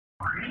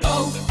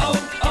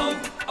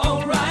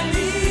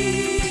O'Reilly.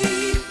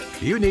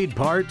 You need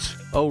parts?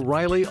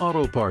 O'Reilly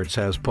Auto Parts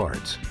has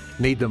parts.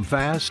 Need them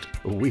fast?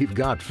 We've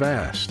got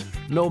fast.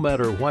 No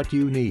matter what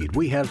you need,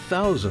 we have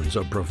thousands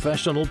of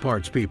professional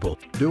parts people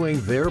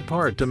doing their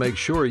part to make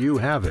sure you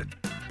have it.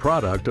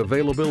 Product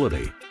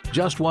availability.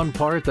 Just one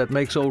part that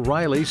makes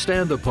O'Reilly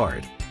stand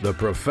apart. The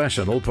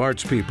professional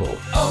parts people.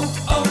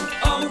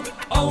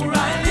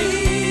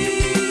 O'Reilly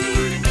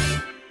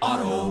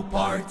Auto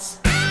Parts.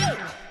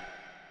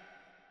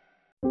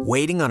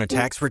 Waiting on a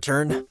tax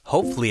return?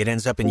 Hopefully it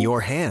ends up in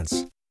your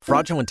hands.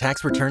 Fraudulent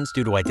tax returns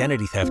due to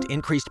identity theft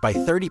increased by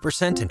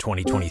 30% in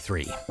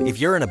 2023. If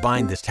you're in a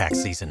bind this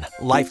tax season,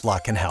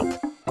 LifeLock can help.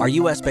 Our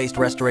U.S.-based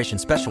restoration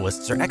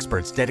specialists are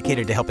experts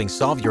dedicated to helping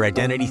solve your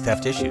identity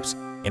theft issues.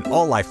 And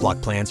all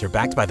LifeLock plans are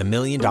backed by the $1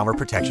 Million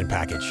Protection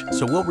Package.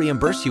 So we'll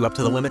reimburse you up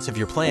to the limits of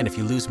your plan if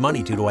you lose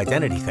money due to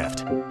identity theft.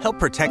 Help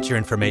protect your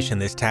information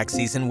this tax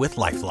season with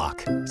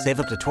LifeLock.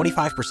 Save up to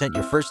 25%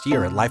 your first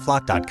year at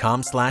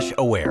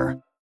LifeLock.com/aware.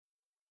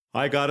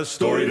 I got a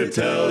story to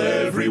tell,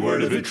 every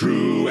word of it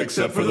true,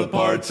 except for the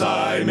parts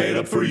I made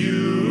up for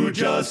you.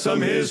 Just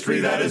some history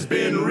that has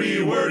been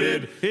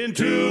reworded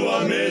into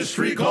a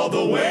mystery called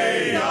The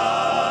Way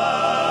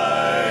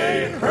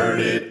I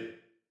Heard It.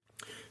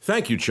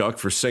 Thank you, Chuck,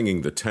 for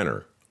singing the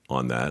tenor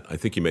on that. I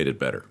think you made it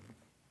better.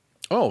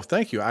 Oh,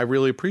 thank you. I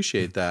really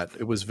appreciate that.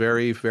 It was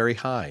very, very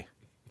high.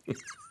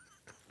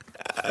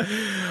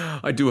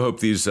 I do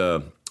hope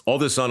all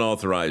this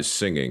unauthorized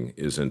singing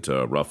isn't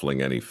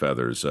ruffling any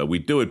feathers. We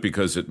do it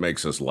because it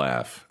makes us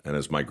laugh. And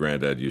as my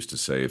granddad used to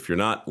say, if you're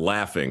not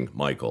laughing,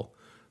 Michael,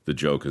 the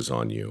joke is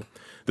on you.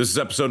 This is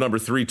episode number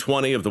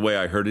 320 of The Way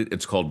I Heard It.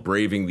 It's called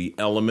Braving the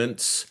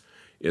Elements.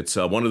 It's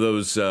one of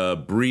those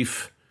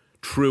brief,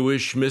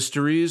 true-ish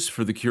mysteries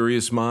for the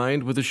curious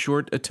mind with a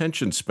short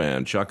attention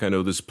span. Chuck, I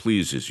know this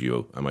pleases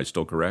you. Am I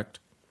still correct?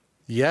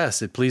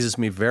 Yes, it pleases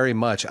me very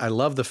much. I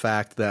love the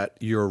fact that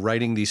you're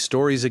writing these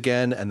stories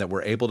again and that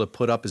we're able to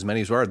put up as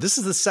many as we are. This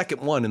is the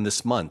second one in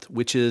this month,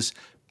 which is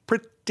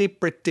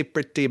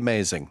pretty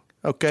amazing.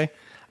 Okay?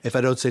 If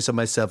I don't say so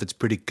myself, it's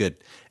pretty good.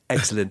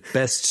 Excellent.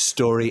 Best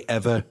story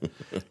ever.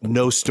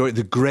 No story.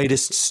 The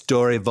greatest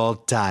story of all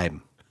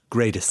time.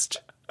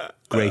 Greatest.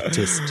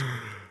 Greatest.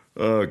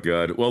 Oh,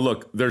 God. Well,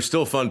 look, they're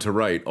still fun to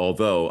write,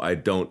 although I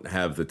don't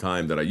have the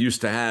time that I used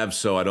to have,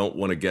 so I don't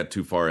want to get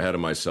too far ahead of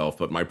myself.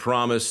 But my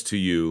promise to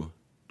you,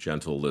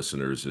 gentle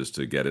listeners, is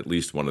to get at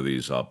least one of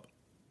these up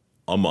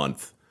a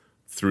month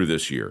through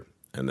this year,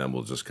 and then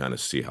we'll just kind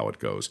of see how it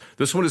goes.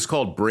 This one is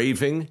called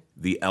Braving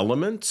the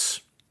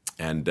Elements,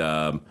 and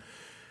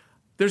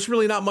there's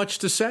really not much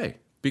to say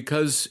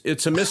because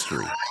it's a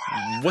mystery.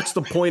 What's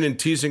the point in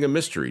teasing a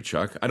mystery,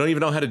 Chuck? I don't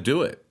even know how to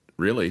do it,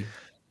 really.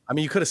 I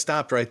mean, you could have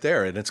stopped right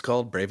there, and it's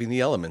called Braving the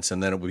Elements,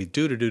 and then it would be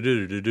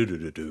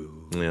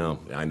do-do-do-do-do-do-do-do-do. Yeah,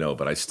 I know,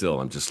 but I'm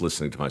just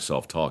listening to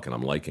myself talk, and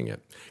I'm liking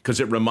it. Because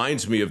it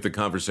reminds me of the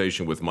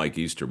conversation with Mike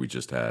Easter we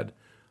just had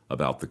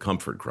about the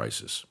comfort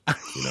crisis,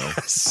 you know?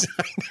 Yes,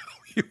 I know.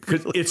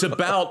 Really it's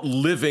about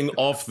living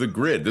off the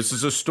grid. This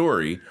is a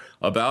story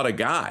about a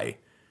guy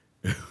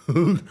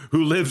who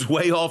lives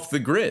way off the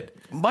grid.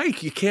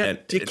 Mike, you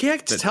can't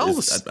tell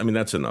us. I mean,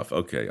 that's enough.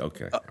 Okay.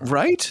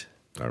 Right?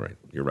 All right,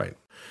 you're right.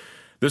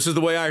 This is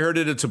The Way I Heard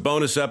It. It's a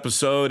bonus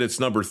episode. It's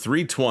number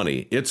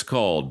 320. It's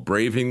called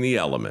Braving the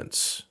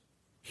Elements.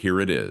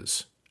 Here it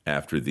is,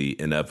 after the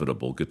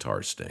inevitable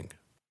guitar sting.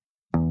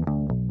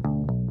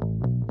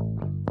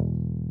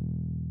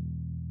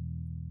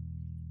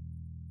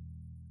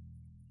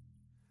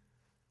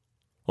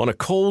 On a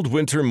cold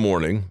winter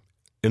morning,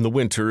 in the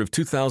winter of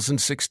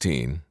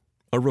 2016,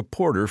 a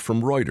reporter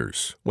from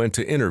Reuters went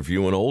to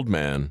interview an old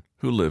man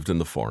who lived in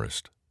the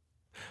forest.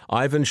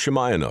 Ivan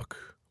Shemayanuk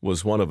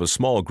was one of a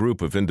small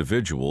group of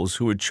individuals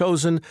who had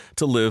chosen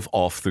to live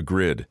off the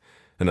grid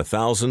in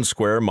 1,000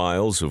 square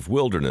miles of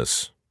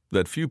wilderness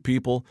that few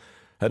people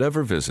had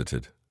ever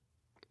visited.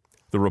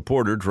 The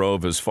reporter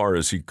drove as far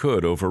as he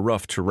could over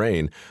rough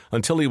terrain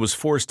until he was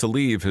forced to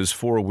leave his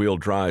four-wheel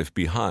drive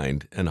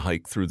behind and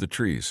hike through the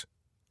trees.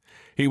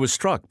 He was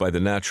struck by the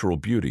natural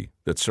beauty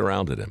that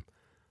surrounded him.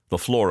 The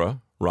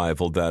flora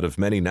rivaled that of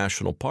many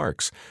national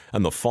parks,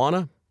 and the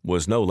fauna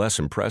was no less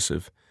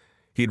impressive.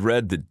 He'd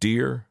read that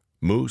deer,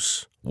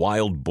 moose,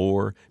 wild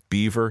boar,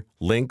 beaver,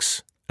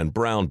 lynx, and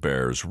brown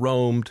bears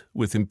roamed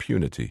with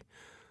impunity.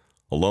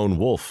 A lone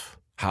wolf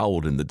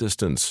howled in the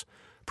distance,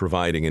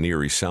 providing an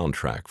eerie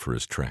soundtrack for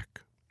his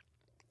trek.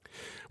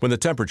 When the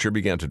temperature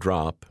began to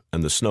drop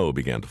and the snow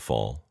began to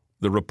fall,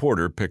 the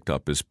reporter picked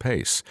up his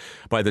pace.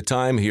 By the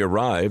time he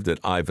arrived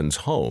at Ivan's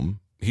home,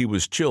 he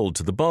was chilled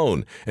to the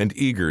bone and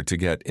eager to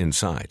get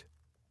inside.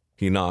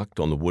 He knocked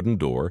on the wooden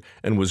door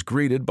and was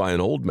greeted by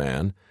an old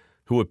man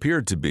who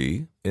appeared to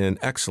be in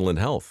excellent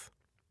health.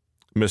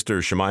 "Mr.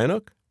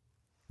 Shemayanuk?"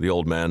 The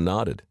old man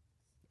nodded.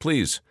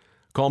 "Please,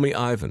 call me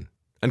Ivan,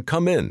 and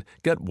come in,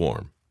 get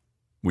warm.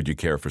 Would you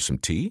care for some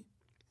tea?"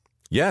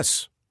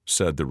 "Yes,"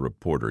 said the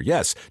reporter.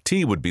 "Yes,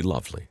 tea would be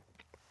lovely."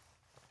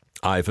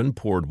 Ivan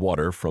poured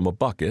water from a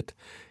bucket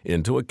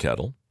into a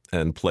kettle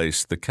and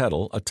placed the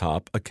kettle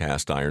atop a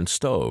cast-iron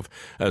stove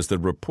as the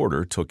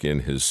reporter took in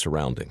his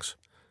surroundings.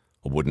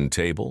 A wooden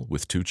table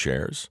with 2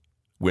 chairs,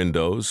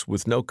 windows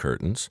with no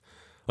curtains,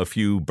 a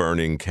few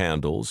burning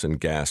candles and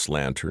gas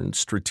lanterns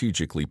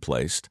strategically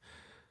placed,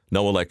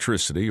 no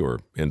electricity or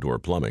indoor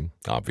plumbing,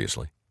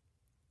 obviously.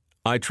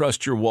 "I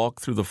trust your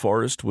walk through the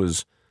forest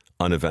was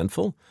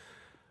uneventful?"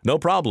 "No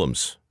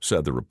problems,"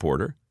 said the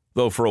reporter,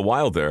 "though for a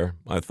while there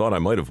I thought I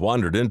might have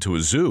wandered into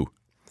a zoo."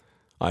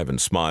 Ivan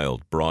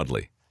smiled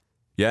broadly.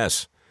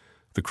 "Yes,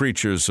 the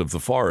creatures of the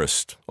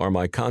forest are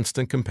my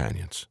constant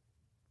companions."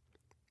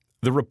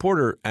 The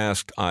reporter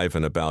asked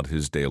Ivan about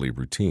his daily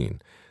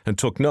routine and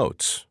took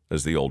notes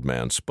as the old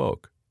man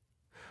spoke.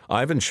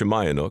 Ivan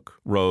Shamayanuk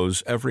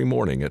rose every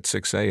morning at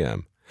 6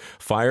 a.m.,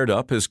 fired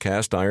up his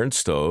cast-iron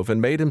stove,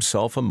 and made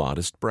himself a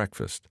modest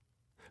breakfast.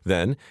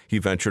 Then he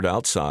ventured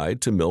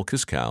outside to milk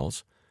his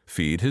cows,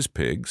 feed his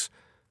pigs,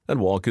 and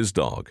walk his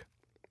dog,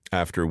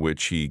 after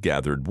which he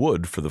gathered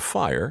wood for the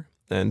fire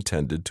and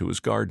tended to his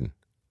garden.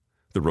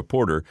 The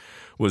reporter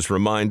was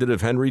reminded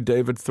of Henry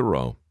David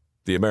Thoreau,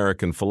 the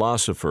American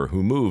philosopher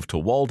who moved to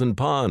Walden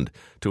Pond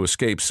to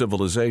escape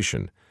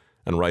civilization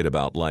and write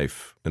about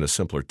life in a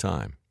simpler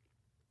time.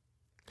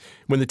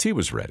 When the tea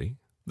was ready,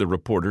 the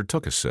reporter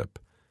took a sip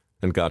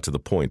and got to the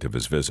point of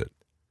his visit.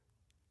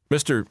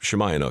 "Mr.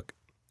 Shamayanuk,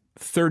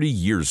 30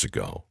 years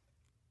ago,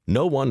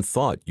 no one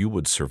thought you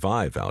would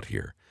survive out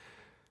here.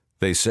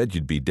 They said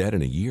you'd be dead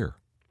in a year."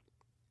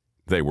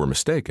 "They were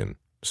mistaken,"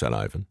 said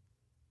Ivan.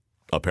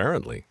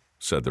 "Apparently,"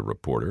 said the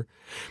reporter.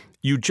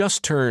 "You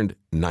just turned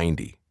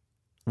 90.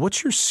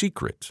 What's your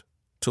secret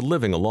to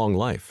living a long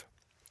life?"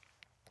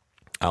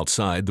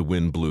 Outside, the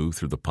wind blew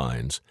through the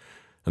pines,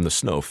 and the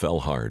snow fell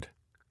hard.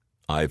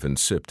 Ivan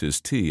sipped his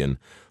tea and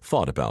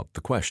thought about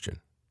the question.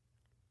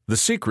 "The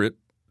secret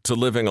to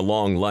living a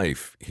long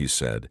life," he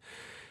said,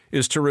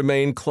 "is to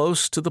remain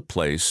close to the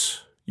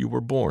place you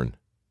were born."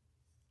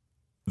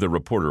 The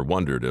reporter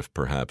wondered if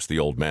perhaps the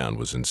old man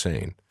was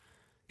insane.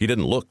 He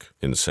didn't look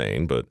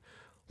insane, but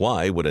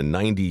why would a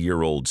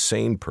 90-year-old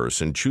sane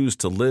person choose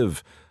to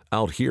live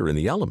out here in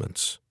the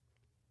elements?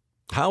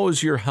 "How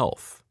is your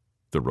health?"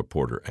 the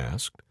reporter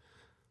asked.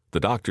 "The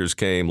doctors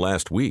came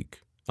last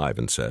week,"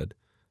 Ivan said.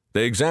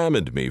 "They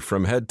examined me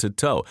from head to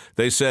toe.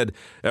 They said,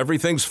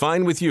 'Everything's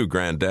fine with you,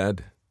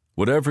 Granddad.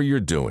 Whatever you're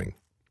doing,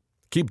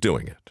 keep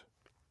doing it.'"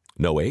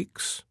 "No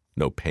aches?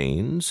 No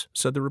pains?"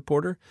 said the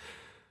reporter.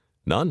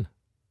 "None.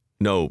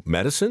 No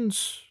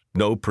medicines?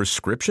 No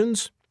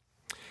prescriptions?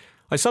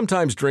 I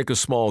sometimes drink a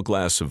small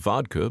glass of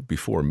vodka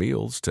before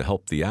meals to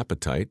help the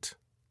appetite,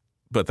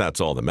 but that's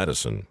all the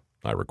medicine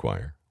I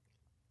require."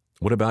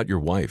 "What about your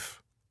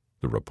wife?"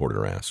 the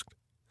reporter asked.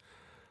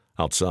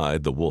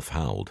 Outside, the wolf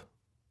howled,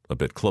 a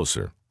bit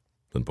closer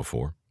than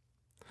before.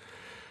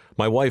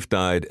 "My wife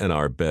died in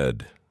our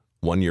bed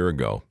 1 year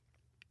ago."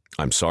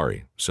 "I'm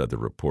sorry," said the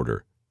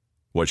reporter.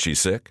 "Was she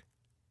sick?"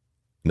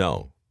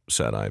 "No,"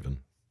 said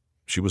Ivan.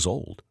 "She was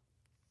old."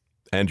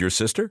 "And your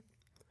sister?"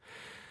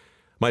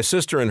 "My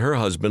sister and her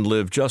husband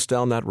live just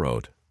down that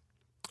road."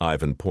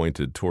 Ivan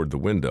pointed toward the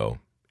window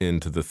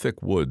into the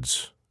thick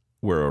woods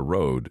where a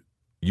road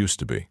used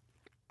to be.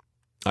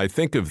 "I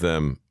think of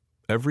them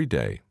every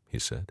day," he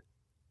said.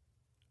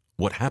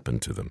 "What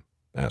happened to them?"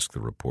 asked the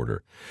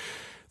reporter.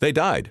 "They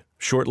died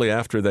shortly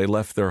after they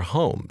left their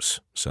homes,"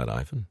 said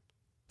Ivan.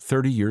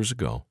 30 years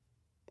ago."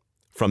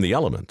 "From the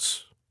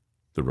elements?"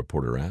 the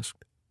reporter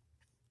asked.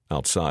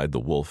 Outside, the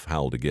wolf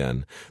howled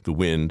again. The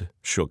wind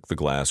shook the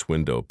glass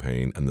window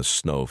pane, and the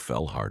snow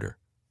fell harder.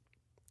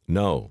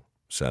 "No,"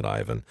 said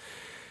Ivan.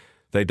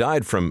 "They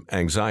died from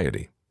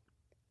anxiety,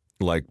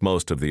 like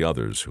most of the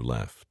others who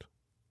left."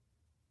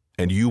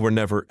 "And you were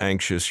never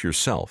anxious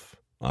yourself,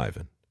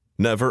 Ivan?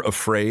 Never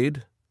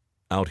afraid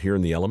out here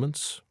in the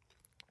elements?"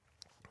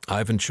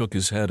 Ivan shook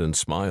his head and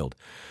smiled.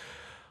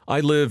 "I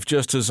live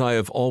just as I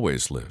have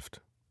always lived.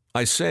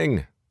 I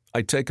sing.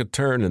 I take a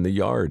turn in the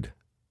yard.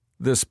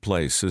 This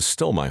place is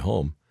still my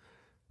home,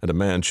 and a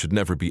man should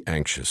never be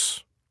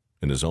anxious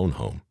in his own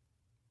home."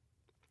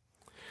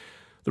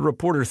 The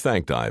reporter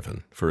thanked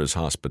Ivan for his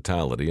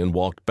hospitality and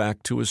walked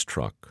back to his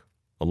truck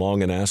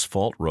along an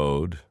asphalt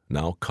road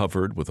now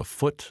covered with a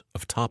foot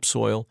of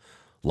topsoil,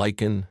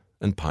 lichen,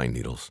 and pine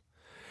needles.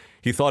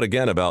 He thought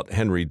again about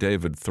Henry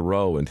David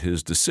Thoreau and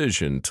his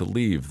decision to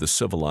leave the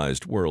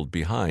civilized world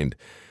behind.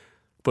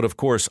 But of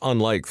course,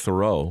 unlike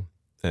Thoreau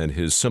and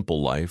his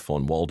simple life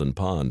on Walden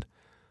Pond,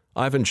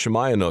 Ivan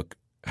Shamayanuk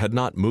had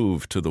not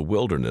moved to the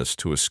wilderness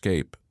to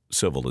escape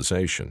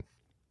civilization.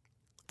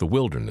 The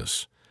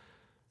wilderness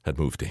had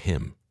moved to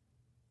him.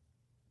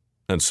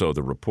 And so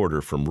the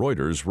reporter from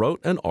Reuters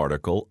wrote an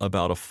article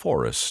about a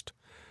forest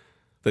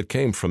that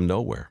came from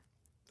nowhere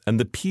and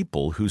the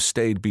people who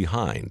stayed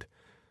behind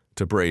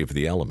to brave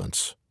the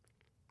elements.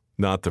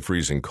 Not the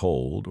freezing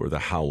cold or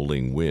the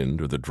howling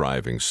wind or the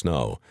driving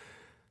snow.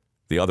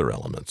 The other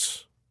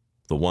elements.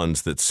 The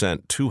ones that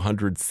sent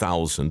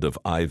 200,000 of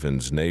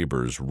Ivan's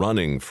neighbors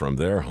running from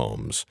their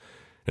homes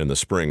in the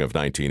spring of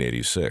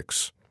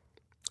 1986.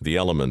 The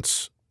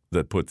elements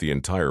that put the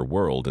entire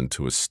world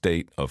into a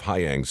state of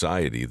high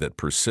anxiety that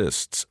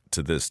persists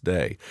to this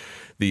day.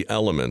 The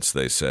elements,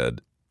 they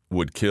said,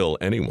 would kill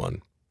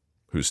anyone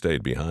who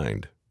stayed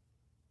behind.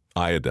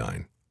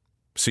 Iodine,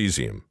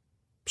 cesium,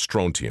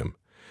 strontium,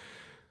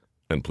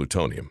 and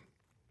plutonium.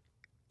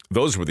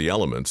 Those were the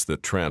elements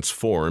that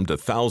transformed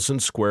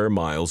 1,000 square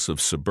miles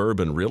of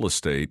suburban real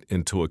estate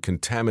into a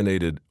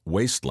contaminated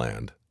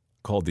wasteland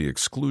called the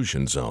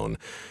exclusion zone,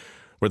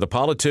 where the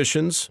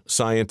politicians,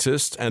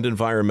 scientists, and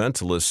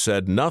environmentalists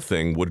said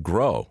nothing would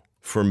grow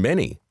for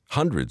many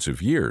hundreds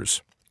of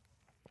years.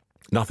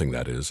 Nothing,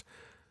 that is,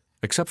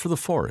 except for the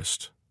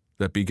forest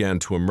that began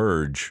to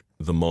emerge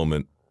the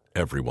moment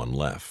everyone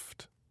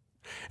left.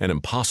 An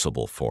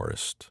impossible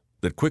forest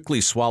that quickly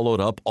swallowed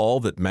up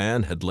all that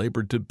man had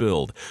labored to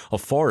build, a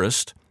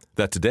forest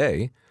that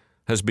today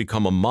has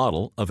become a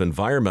model of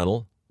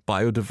environmental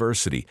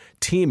biodiversity,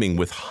 teeming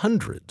with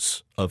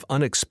hundreds of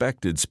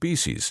unexpected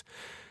species,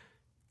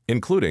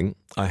 including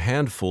a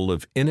handful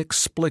of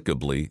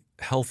inexplicably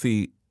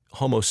healthy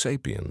Homo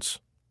sapiens,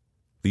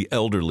 the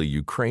elderly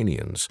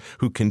Ukrainians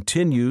who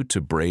continue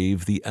to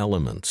brave the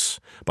elements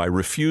by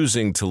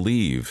refusing to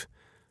leave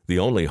the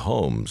only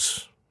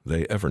homes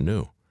they ever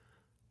knew,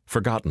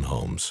 forgotten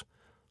homes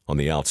on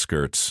the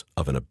outskirts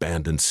of an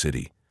abandoned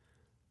city,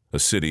 a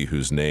city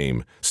whose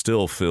name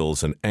still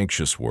fills an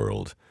anxious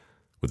world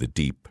with a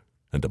deep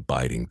and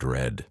abiding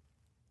dread,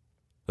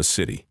 a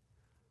city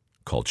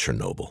called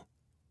Chernobyl.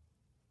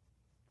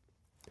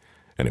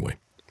 Anyway,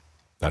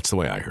 that's the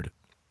way I heard it.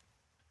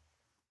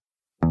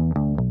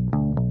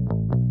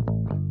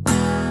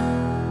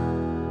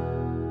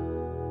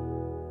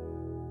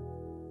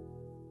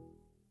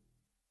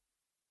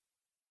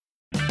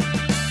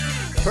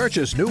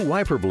 Purchase new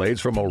wiper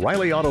blades from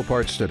O'Reilly Auto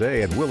Parts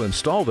today and we'll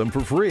install them for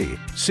free.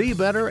 See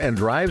better and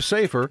drive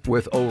safer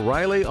with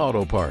O'Reilly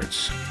Auto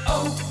Parts.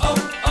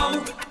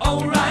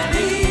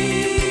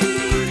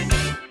 O'Reilly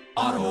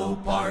Auto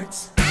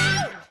Parts.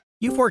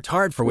 You've worked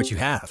hard for what you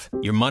have.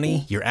 Your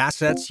money, your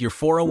assets, your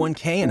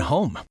 401k, and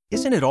home.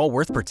 Isn't it all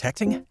worth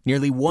protecting?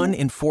 Nearly 1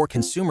 in 4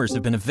 consumers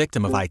have been a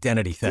victim of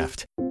identity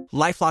theft.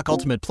 LifeLock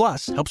Ultimate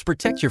Plus helps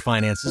protect your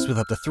finances with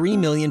up to $3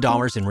 million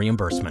in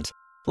reimbursement.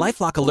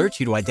 LifeLock alerts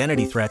you to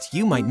identity threats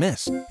you might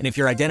miss. And if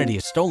your identity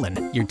is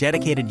stolen, your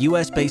dedicated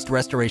U.S.-based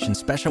restoration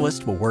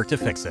specialist will work to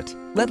fix it.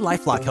 Let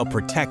LifeLock help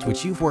protect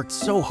what you've worked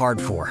so hard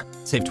for.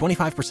 Save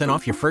 25%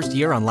 off your first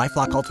year on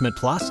LifeLock Ultimate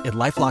Plus at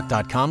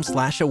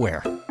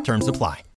LifeLock.com/aware. Terms apply.